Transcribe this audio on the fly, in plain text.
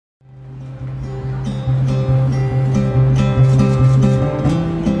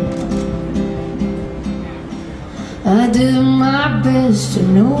did my best to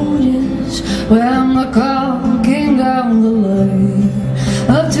notice when the call came down the line,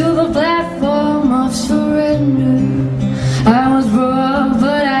 up to the platform of surrender. I was broke,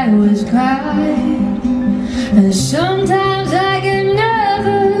 but I was crying, and sometimes I get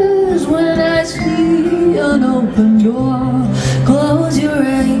nervous when I see an open door. Close your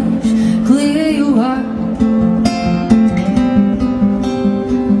eyes, clear your heart,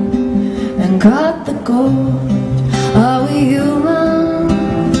 and cut the cord. Are we human,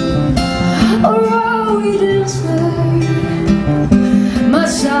 or are we insane? My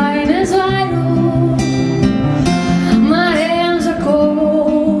sign is idle, my hands are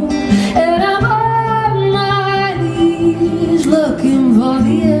cold, and I'm on my knees looking for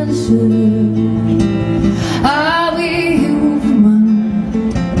the answer. Are we human,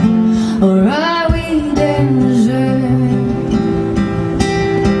 or are we insane?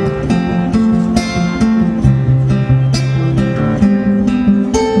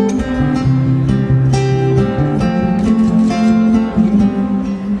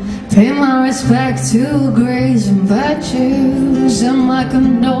 Pay my respect to grace and virtues, and my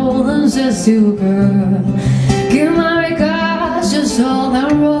condolences to girl. Give my regards to soul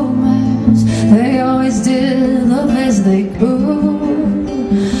and romance. They always did the best they could.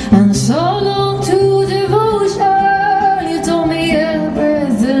 And so long to devotion, you told me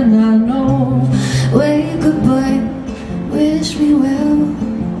everything I know. Wait, goodbye, wish me well.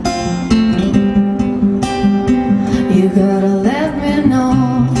 You gotta let me know.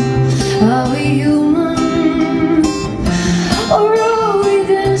 Are we human, or are we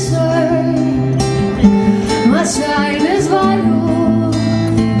insane? My sign is vital,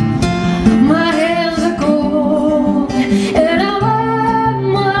 my hands are cold, and I'm on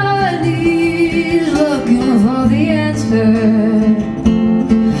my knees looking for the answer.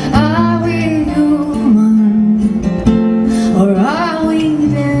 Are we human, or are we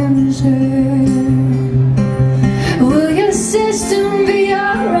insane? Will your system be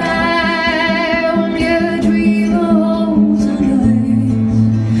alright?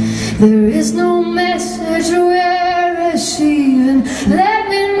 There is no message we're receiving. Let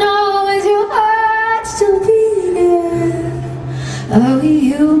me know, is your heart still beating? Are we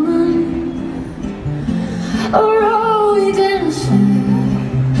human, or are we dancing?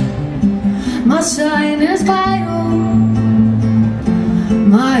 My sign is vital,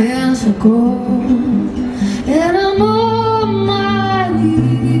 my hands are cold, and I'm on my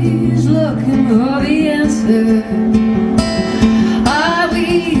knees looking for the answer.